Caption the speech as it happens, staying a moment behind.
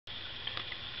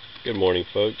Good morning,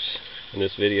 folks. In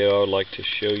this video I would like to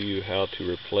show you how to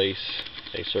replace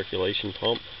a circulation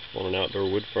pump on an outdoor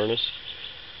wood furnace.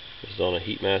 This is on a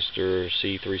HeatMaster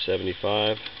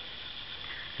C375,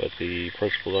 but the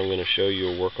principles I'm going to show you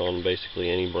will work on basically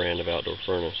any brand of outdoor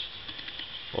furnace.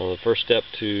 The first step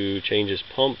to change this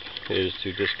pump is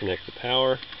to disconnect the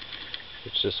power,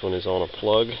 which this one is on a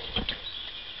plug.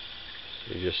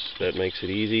 So that makes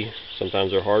it easy. Sometimes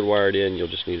they're hardwired in, you'll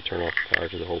just need to turn off the power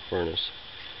to the whole furnace.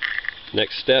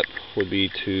 Next step would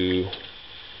be to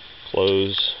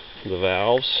close the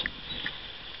valves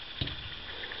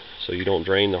so you don't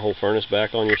drain the whole furnace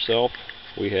back on yourself.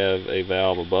 We have a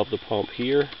valve above the pump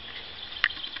here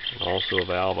and also a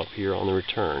valve up here on the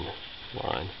return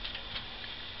line.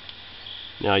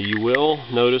 Now you will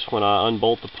notice when I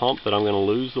unbolt the pump that I'm going to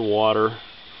lose the water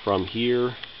from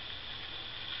here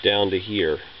down to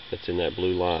here. That's in that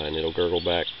blue line. It'll gurgle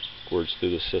backwards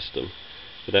through the system.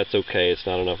 But that's okay, it's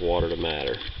not enough water to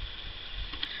matter.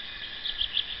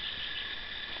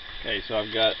 Okay, so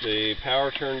I've got the power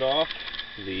turned off.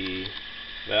 The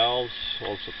valves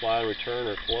on supply and return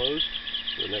are closed.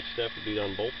 So the next step would be to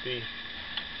unbolt the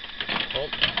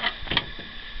pump.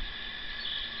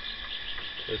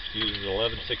 This uses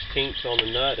 11/16 on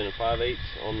the nut and a 5/8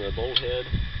 on the bolt head.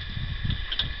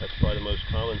 That's probably the most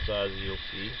common sizes you'll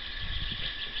see.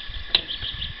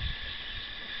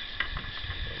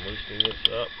 I'm loosening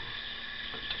this up.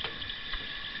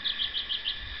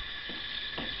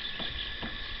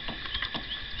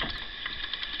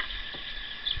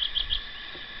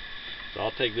 So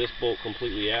I'll take this bolt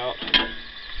completely out,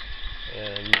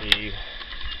 and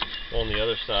on the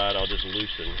other side I'll just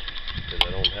loosen, because I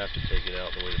don't have to take it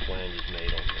out the way the flange is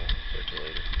made on the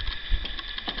circulator.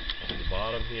 On the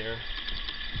bottom here.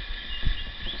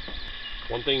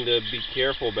 One thing to be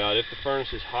careful about, if the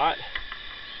furnace is hot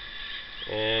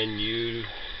and you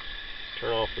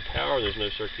turn off the power, there's no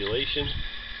circulation,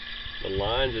 the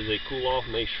lines as they cool off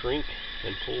may shrink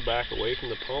and pull back away from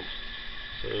the pump.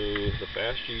 So the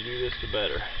faster you do this, the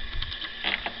better.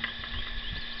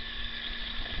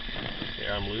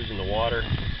 Here I'm losing the water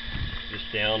just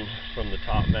down from the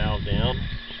top valve down.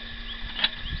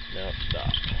 Now it's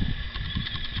stopped.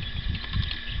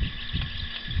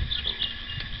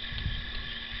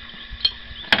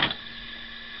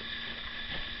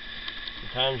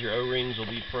 Sometimes your O-rings will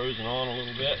be frozen on a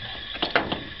little bit,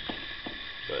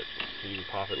 but you can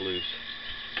pop it loose.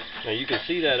 Now you can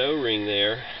see that O-ring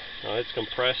there. It's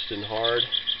compressed and hard,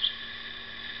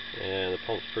 and the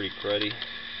pump's pretty cruddy.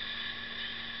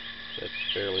 That's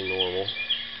fairly normal.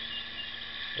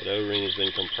 That O-ring has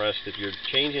been compressed. If you're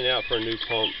changing out for a new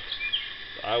pump,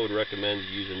 I would recommend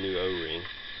you use a new O-ring.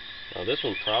 Now this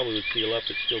one probably would seal up.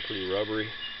 It's still pretty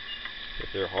rubbery.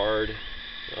 If they're hard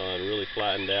and really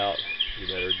flattened out, you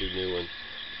better do new ones.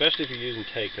 Especially if you're using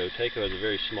Taco. Taco has a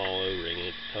very small O-ring, and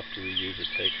it's tough to reuse a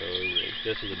Taco O-ring.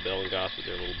 This is a Bell & Gossett.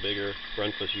 They're a little bigger.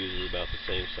 Grundfos uses about the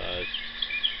same size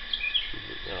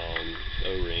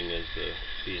O-ring as the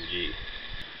B&G.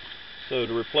 So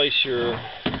to replace your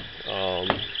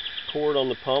cord on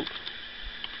the pump,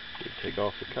 you take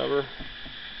off the cover.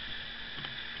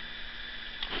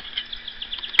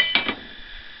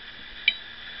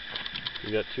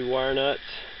 You got 2 wire nuts.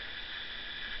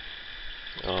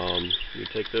 You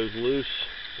take those loose.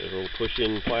 There's a little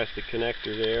push-in plastic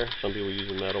connector there. Some people use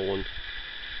a metal one.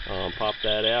 Pop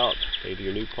that out. Take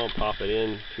your new pump, pop it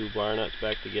in, 2 wire nuts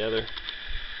back together,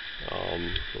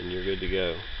 and you're good to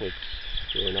go. It's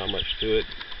really not much to it.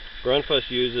 Grundfos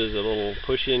uses a little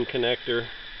push-in connector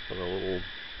with a little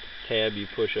tab you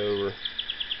push over.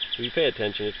 If you pay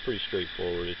attention, it's pretty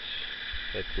straightforward.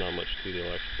 That's not much to the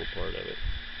electrical part of it.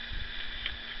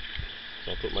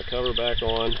 So I'll put my cover back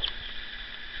on.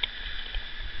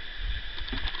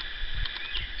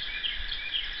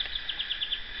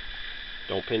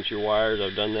 Don't pinch your wires.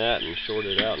 I've done that and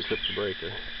shorted it out and tripped the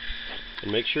breaker.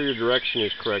 And make sure your direction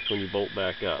is correct when you bolt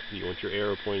back up. You want your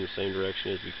arrow pointing the same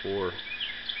direction as before,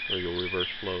 or you'll reverse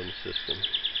flow in the system.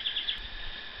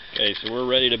 Okay, so we're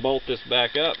ready to bolt this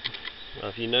back up.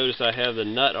 If you notice, I have the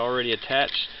nut already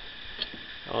attached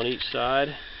on each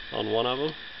side, on one of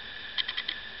them.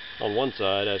 On one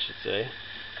side, I should say.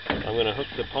 I'm going to hook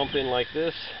the pump in like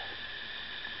this.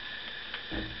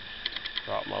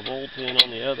 Drop my bolt in on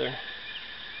the other.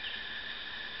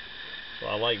 So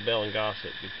I like Bell &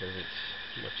 Gossett because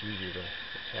it's much easier to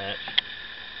attach.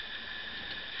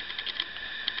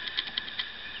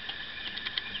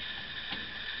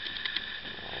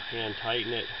 I'll hand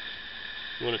tighten it.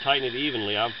 You want to tighten it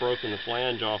evenly. I've broken the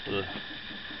flange off of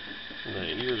the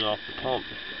ears off the pump,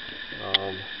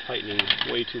 tightening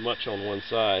way too much on one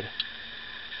side.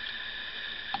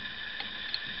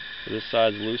 This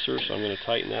side's looser, so I'm going to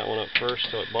tighten that one up first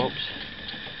so it bumps.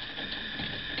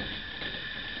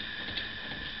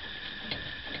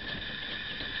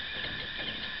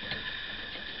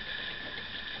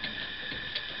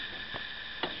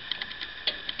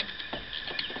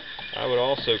 I would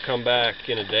also come back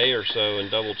in a day or so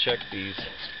and double check these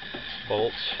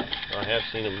bolts. I have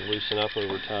seen them loosen up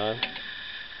over time.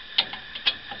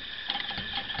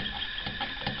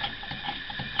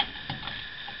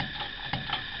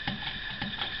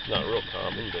 Not real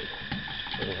common, but it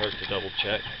doesn't hurt to double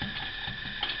check.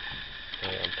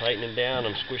 Okay, I'm tightening down,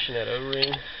 I'm squishing that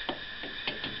O-ring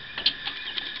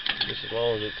just as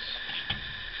long as it's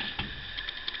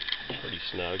pretty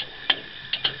snug.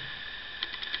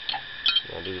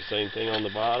 I'll do the same thing on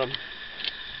the bottom.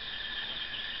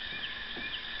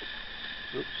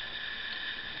 Oops.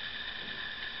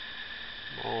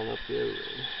 Balling up the O-ring.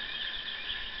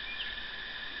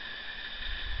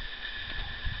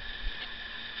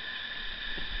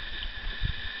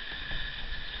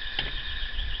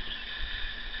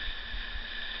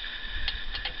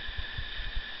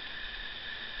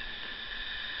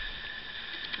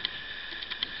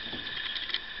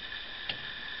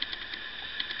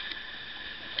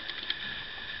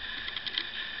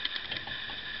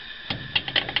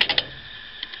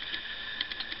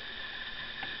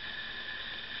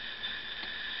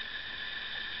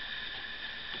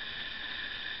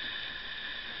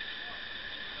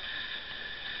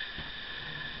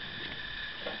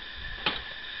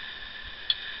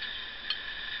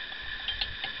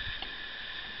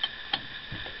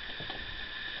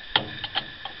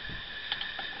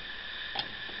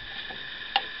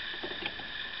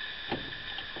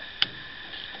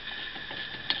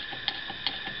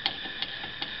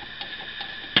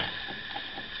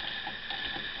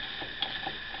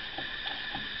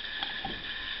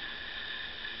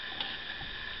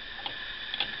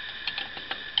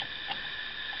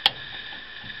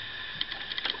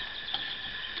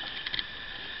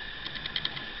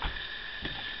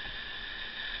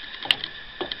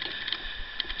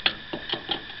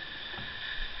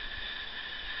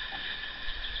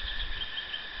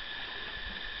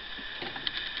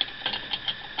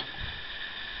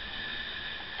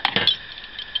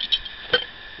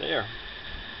 There.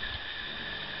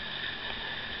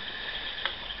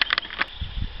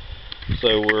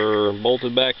 So we're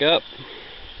bolted back up.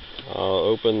 I'll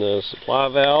open the supply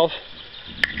valve.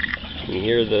 You can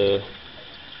hear the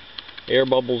air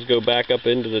bubbles go back up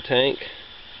into the tank.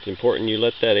 It's important you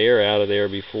let that air out of there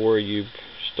before you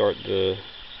start the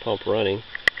pump running.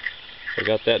 I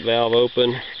got that valve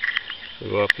open. We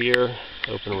go up here,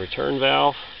 open a return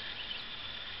valve,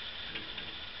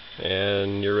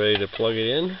 and you're ready to plug it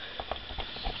in.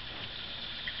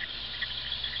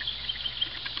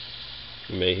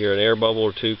 You may hear an air bubble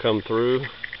or two come through.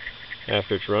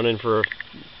 After it's running for a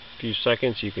few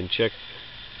seconds, you can check.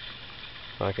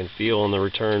 I can feel on the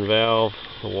return valve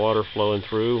the water flowing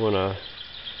through when I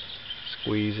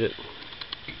squeeze it.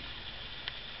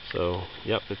 So,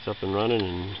 yep, it's up and running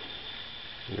and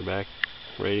you're back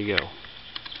ready to go.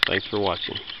 Thanks for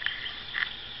watching.